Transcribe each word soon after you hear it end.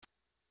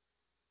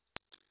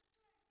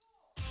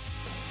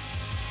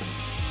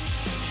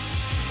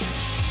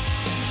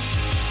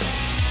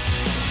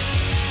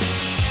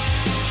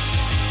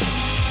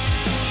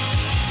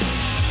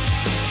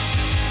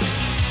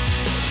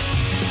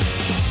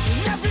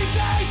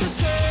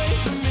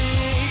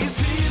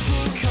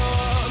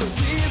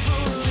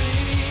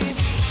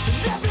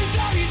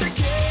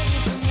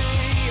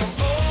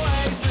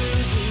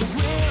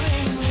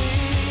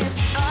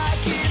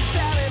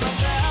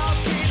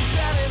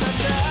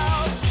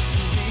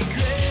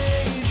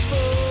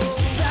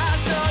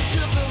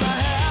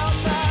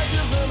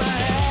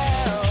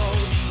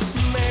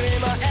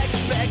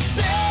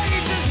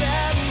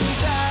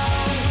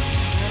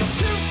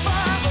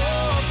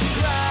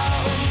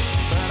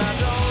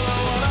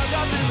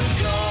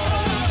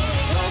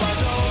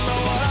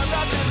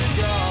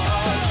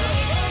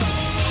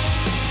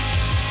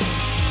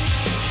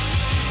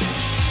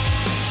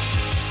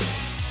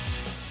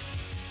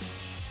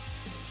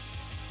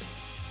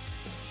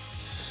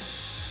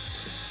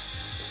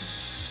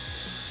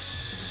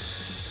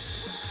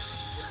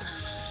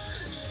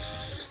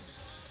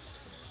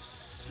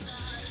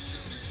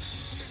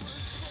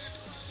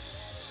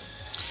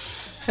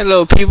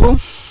Hello, people.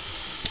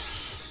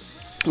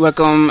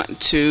 Welcome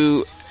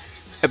to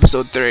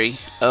episode 3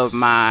 of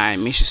my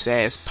Meesha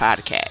Says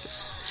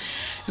podcast.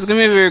 It's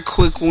gonna be a very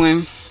quick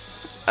one.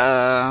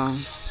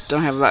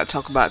 Don't have a lot to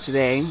talk about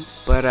today,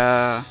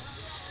 but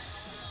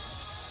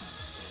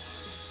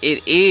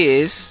it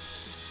is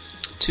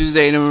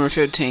Tuesday, November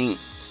 15th,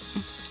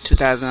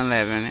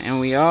 2011, and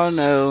we all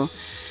know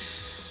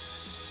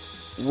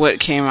what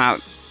came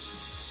out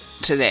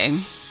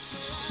today,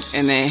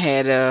 and they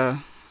had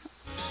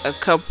a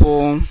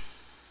couple,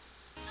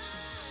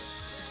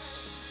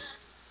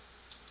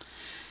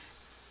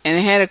 and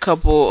it had a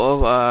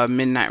couple of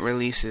midnight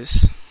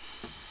releases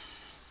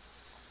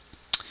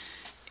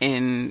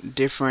in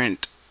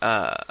different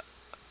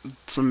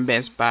from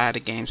Best Buy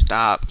to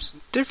GameStops,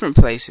 different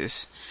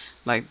places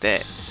like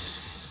that.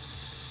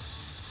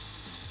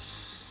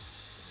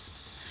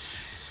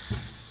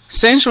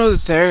 Saints Row the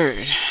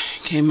Third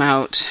came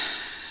out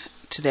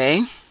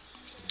today.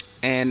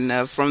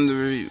 And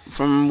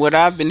from what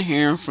I've been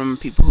hearing from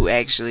people who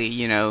actually,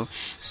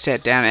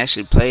 sat down and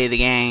actually played the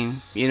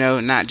game,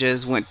 not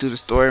just went through the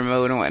story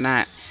mode and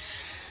whatnot,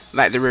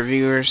 like the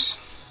reviewers,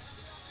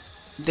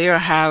 they are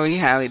highly,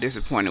 highly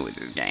disappointed with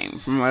this game.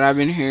 From what I've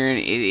been hearing,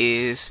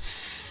 it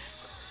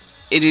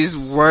is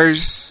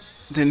worse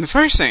than the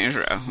first Saints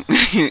Row.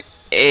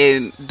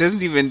 It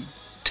doesn't even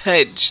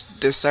touch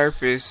the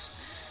surface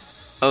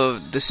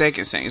of the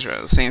second Saints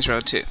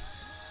Row 2.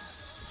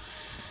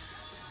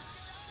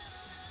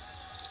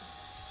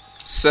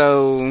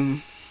 So,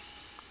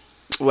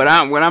 what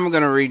I'm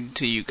going to read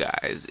to you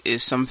guys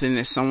is something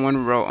that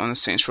someone wrote on the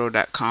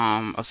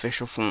SaintsRow.com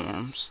official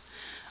forums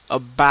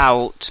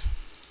about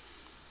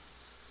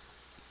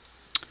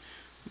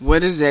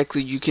what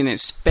exactly you can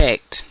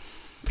expect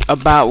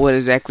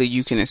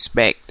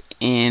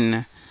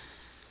in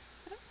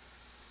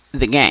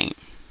the game.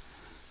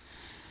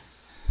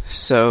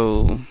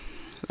 So,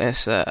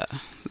 let's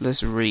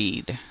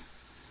read.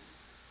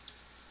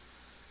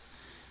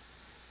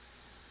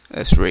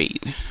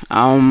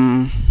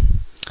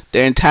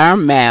 Their entire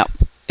map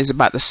is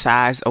about the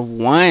size of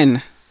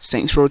one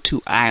Saints Row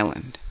 2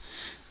 island.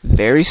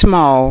 Very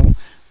small,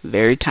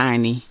 very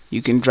tiny.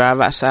 You can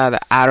drive outside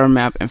the outer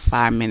map in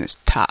 5 minutes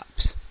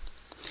tops.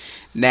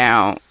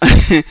 Now,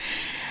 if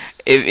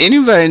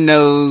anybody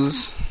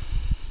knows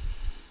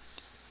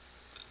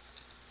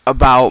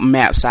about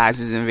map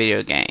sizes in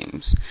video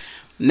games,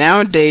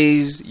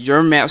 nowadays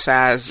your map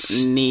size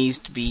needs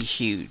to be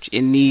huge.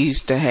 It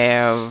needs to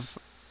have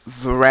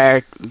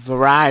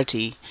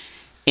variety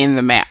in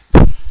the map.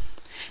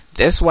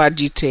 That's why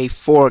GTA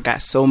 4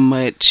 got so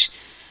much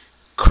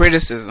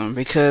criticism,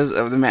 because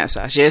of the map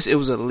size. Yes, it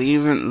was a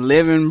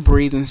living,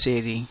 breathing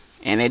city,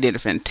 and they did a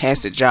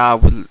fantastic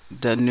job with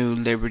the New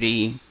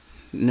Liberty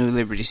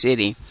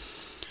City,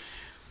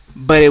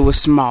 but it was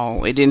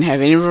small. It didn't have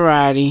any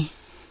variety,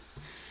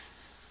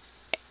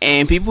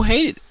 and people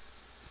hated it.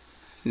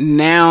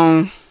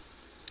 Now,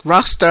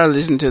 Rockstar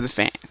listened to the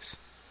fans.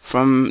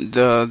 From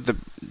the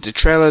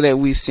trailer that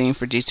we've seen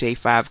for GTA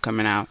 5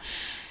 coming out,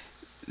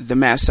 the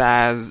map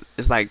size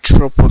is like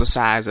triple the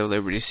size of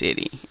Liberty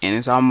City, and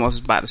it's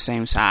almost about the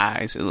same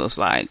size, it looks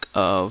like,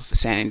 of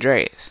San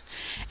Andreas.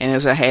 And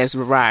it has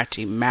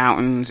variety,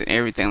 mountains and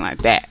everything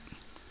like that.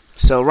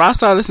 So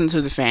Rockstar listened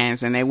to the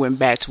fans, and they went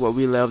back to what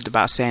we loved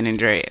about San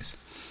Andreas.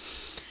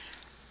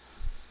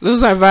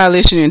 Looks like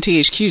Violation and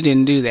THQ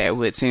didn't do that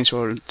with Saints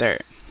Row 3.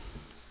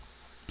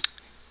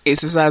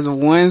 It's the size of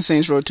one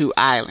Saints Row 2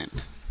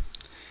 island.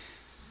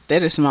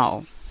 That is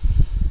small.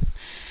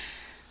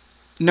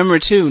 Number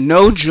 2,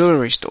 no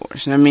jewelry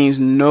stores. That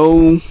means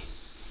no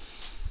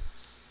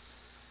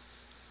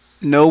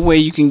way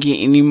you can get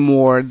any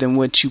more than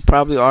what you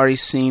probably already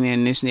seen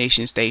in this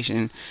nation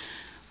station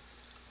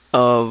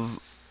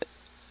of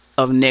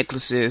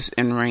necklaces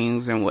and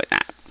rings and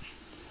whatnot.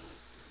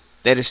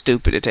 That is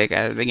stupid to take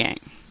out of the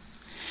game.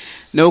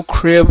 No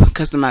crib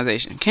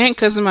customization. Can't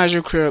customize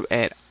your crib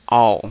at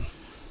all.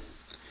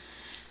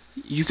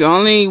 You can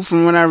only,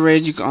 from what I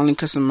read, you can only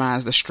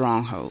customize the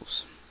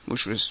strongholds,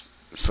 which was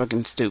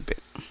fucking stupid.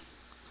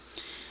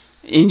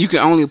 And you can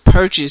only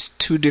purchase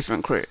 2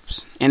 different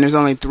cribs, and there's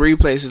only 3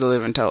 places to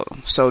live in total.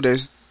 So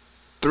there's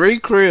 3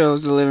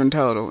 cribs to live in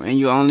total, and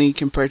you only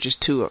can purchase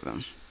 2 of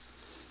them.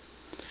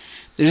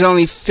 There's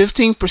only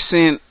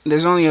 15%.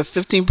 There's only a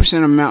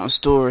 15% amount of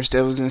stores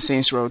that was in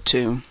Saints Row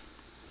 2.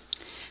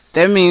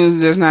 That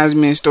means there's not as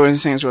many stores in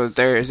Saints Row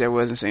 3 as there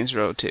was in Saints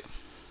Row 2.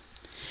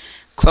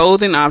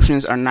 Clothing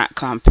options are not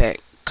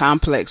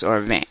complex or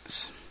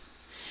advanced.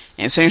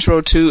 In Saints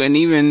Row 2 and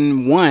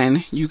even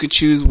 1, you could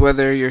choose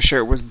whether your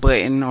shirt was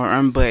buttoned or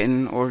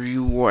unbuttoned, or if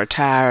you wore a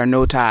tie or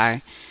no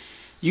tie.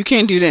 You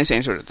can't do that in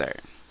Saints Row 3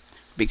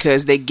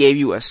 because they gave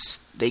you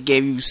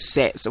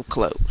sets of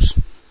clothes.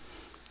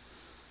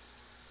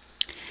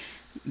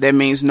 That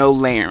means no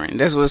layering.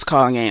 That's what it's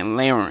called again,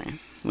 layering.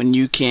 When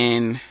you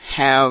can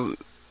have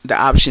the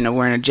option of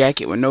wearing a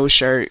jacket with no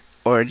shirt,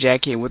 or a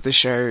jacket with a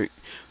shirt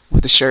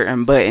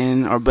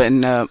unbuttoned or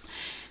buttoned up.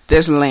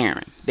 That's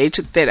layering. They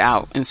took that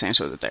out in Saints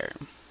Row the Third.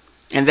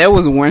 And that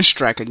was one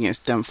strike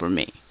against them for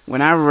me.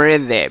 When I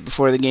read that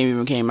before the game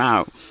even came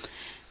out,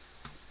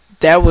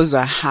 that was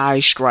a high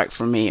strike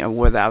for me of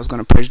whether I was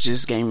going to purchase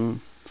this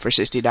game for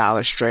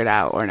 $60 straight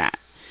out or not.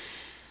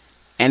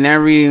 And now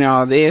reading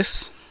all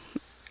this,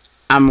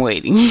 I'm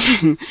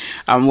waiting.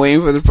 I'm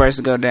waiting for the price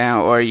to go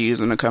down or use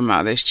them to come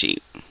out that's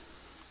cheap.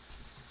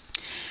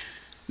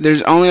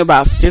 There's only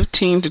about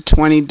 15 to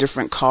 20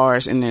 different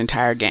cars in the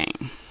entire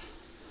game.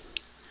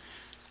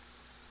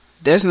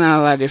 There's not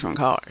a lot of different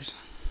cars.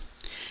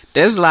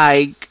 There's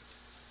like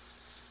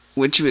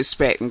what you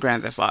expect in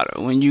Grand Theft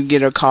Auto. When you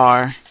get a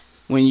car,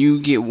 when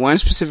you get one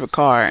specific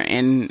car,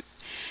 and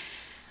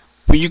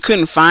when you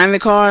couldn't find the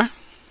car,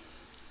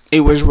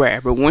 it was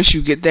rare. But once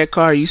you get that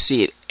car, you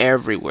see it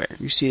everywhere.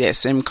 You see that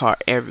same car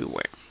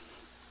everywhere.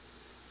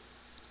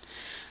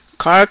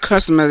 Car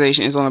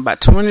customization is only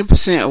about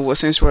 20% of what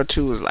Saints Row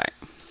 2 was like.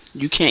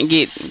 You can't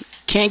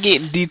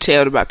get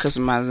detailed about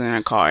customizing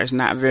a car. It's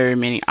not very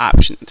many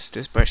options,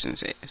 this person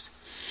says.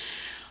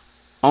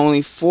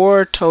 Only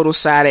 4 total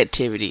side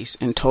activities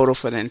in total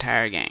for the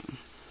entire game.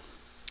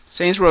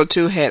 Saints Row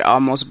 2 had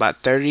almost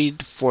about 30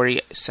 to 40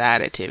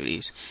 side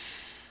activities.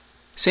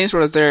 Saints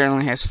Row 3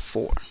 only has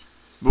 4.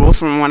 But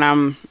from what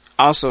I'm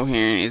also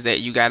hearing is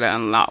that you gotta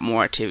unlock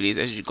more activities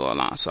as you go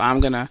along. So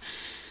I'm gonna,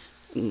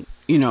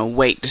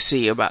 wait to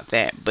see about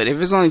that. But if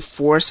it's only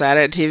 4 side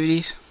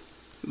activities,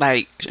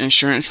 like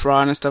insurance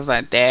fraud and stuff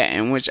like that,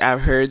 in which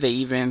I've heard they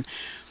even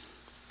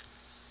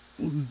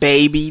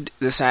babied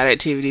the side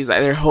activities, like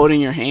they're holding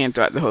your hand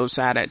throughout the whole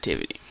side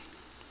activity,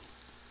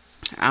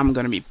 I'm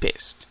gonna be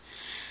pissed.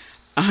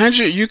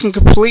 You can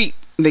complete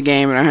the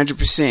game at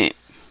 100%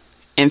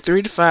 in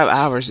 3 to 5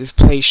 hours if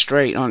played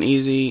straight on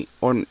easy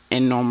or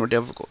in normal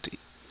difficulty.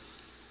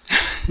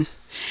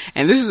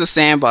 And this is a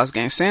sandbox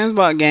game.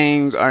 Sandbox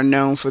games are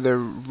known for their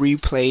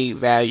replay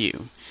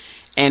value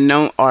and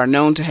are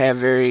known to have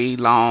very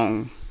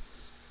long,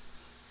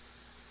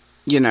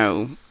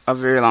 a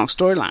very long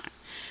storyline.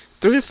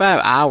 3 to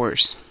 5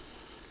 hours.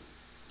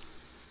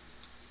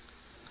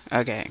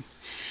 Okay.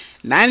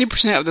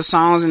 90% of the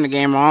songs in the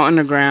game are all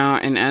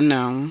underground and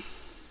unknown.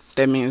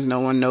 That means no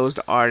one knows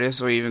the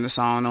artist or even the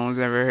song. No one's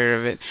ever heard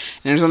of it.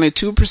 And there's only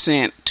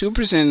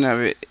 2%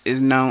 of it is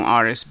known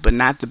artists, but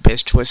not the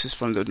best choices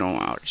from the known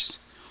artists.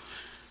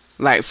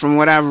 Like, from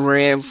what I've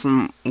read,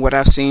 from what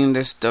I've seen, the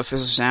official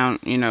sound,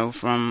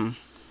 from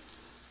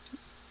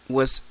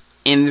what's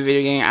in the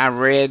video game, I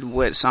read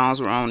what songs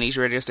were on each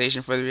radio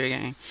station for the video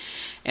game.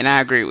 And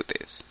I agree with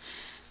this.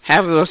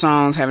 Half of those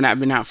songs have not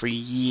been out for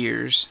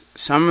years.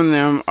 Some of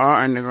them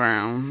are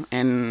underground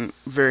and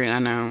very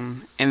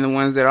unknown. And the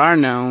ones that are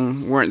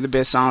known weren't the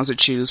best songs to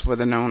choose for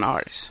the known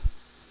artists.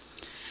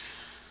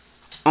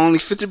 Only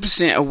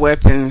 50% of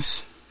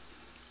weapons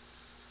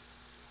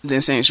than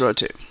Saints Row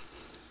 2.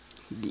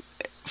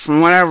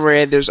 From what I've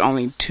read, there's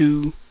only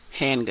 2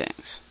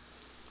 handguns.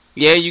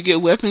 Yeah, you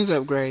get weapons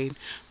upgrade.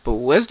 But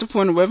what's the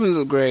point of weapons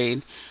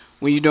upgrade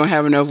when you don't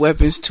have enough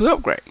weapons to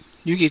upgrade?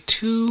 You get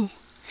 2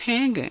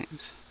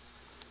 handguns.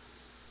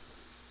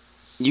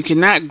 You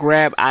cannot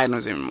grab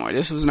items anymore.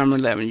 This was number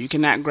 11. You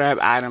cannot grab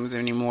items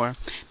anymore.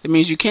 That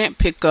means you can't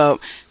pick up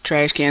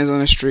trash cans on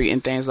the street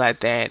and things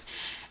like that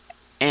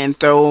and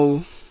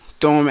throw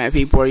them at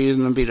people or use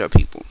them to beat up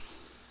people.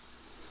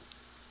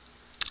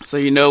 So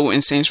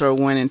in Saints Row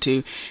 1 and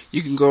 2,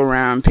 you can go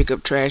around and pick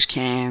up trash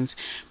cans,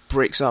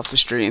 bricks off the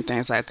street and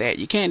things like that.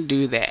 You can't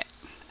do that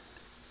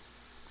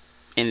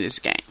in this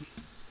game.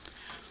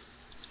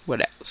 What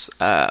else?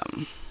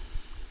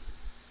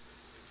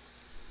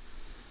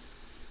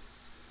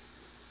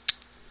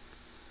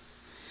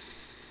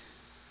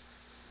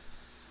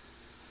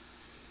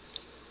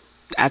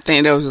 I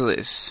think that was a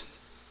list.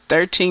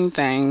 13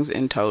 things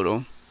in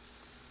total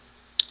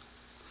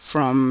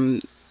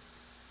from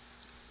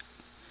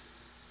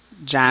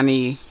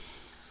Johnny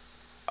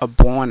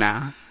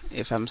Abona,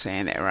 if I'm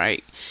saying that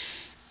right,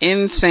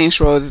 in Saints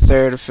Row the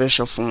Third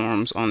official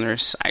forums on their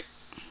site.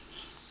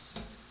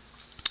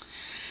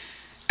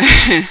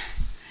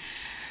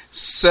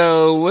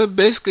 So what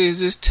basically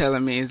is this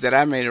telling me is that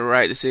I made the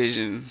right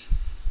decision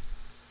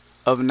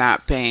of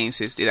not paying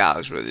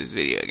 $60 for this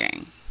video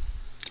game.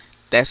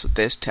 That's what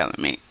that's telling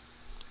me.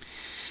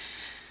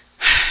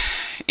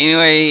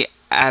 Anyway,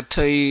 I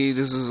told you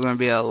this was going to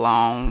be a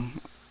long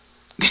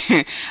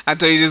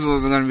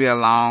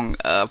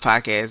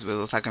podcast, but it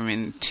looks like I'm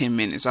in 10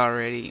 minutes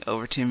already,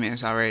 over 10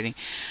 minutes already.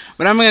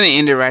 But I'm going to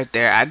end it right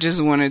there. I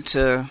just wanted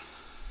to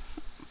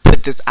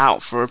put this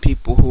out for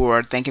people who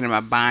are thinking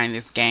about buying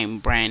this game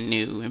brand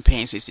new and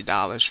paying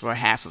 $60 for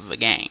half of a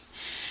game.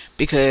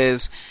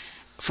 Because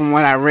from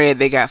what I read,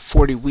 they got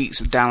 40 weeks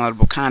of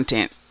downloadable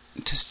content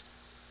to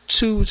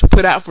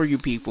put out for you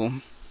people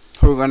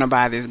who are going to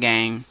buy this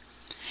game.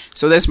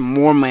 So that's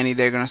more money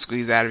they're going to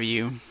squeeze out of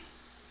you,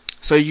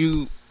 so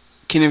you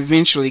can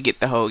eventually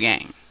get the whole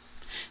game.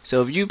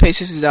 So if you pay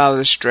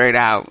 $60 straight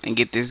out and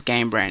get this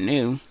game brand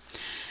new,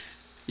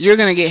 you're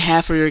going to get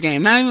half of your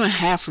game. Not even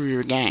half of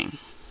your game.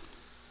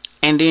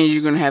 And then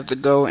you're going to have to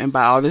go and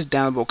buy all this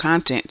downloadable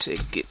content to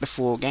get the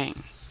full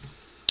game.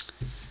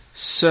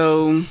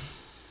 So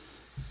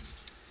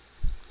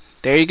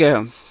there you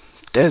go.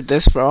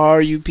 That's for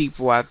all you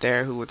people out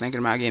there who were thinking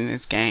about getting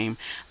this game.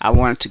 I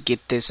wanted to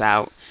get this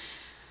out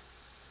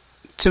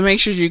to make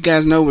sure you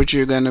guys know what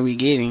you're going to be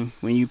getting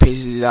when you pay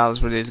 $60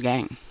 for this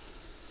game.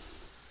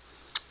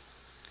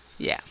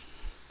 Yeah.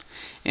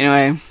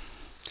 Anyway,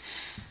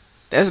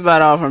 that's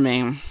about all for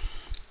me.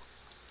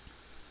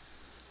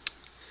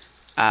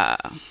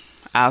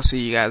 I'll see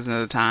you guys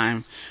another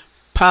time.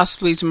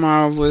 Possibly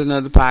tomorrow with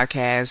another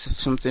podcast if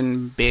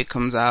something big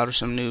comes out or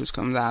some news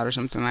comes out or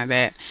something like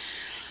that.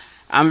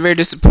 I'm very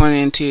disappointed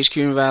in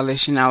THQ and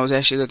Violation. I was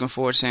actually looking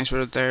forward to Saints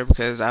Row the Third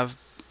because I've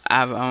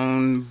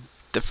owned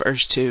the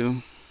first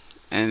two,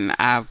 and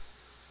I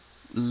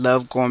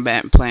love going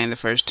back and playing the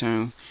first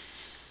two.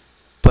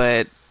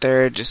 But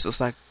third just looks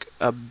like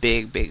a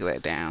big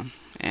letdown,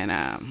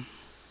 and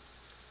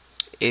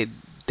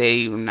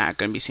they're not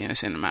going to be seeing a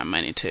cent of my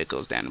money until it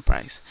goes down in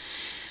price.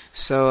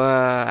 So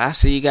I'll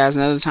see you guys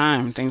another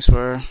time. Thanks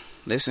for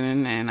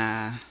listening,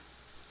 and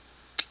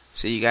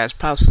see you guys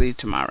possibly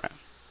tomorrow.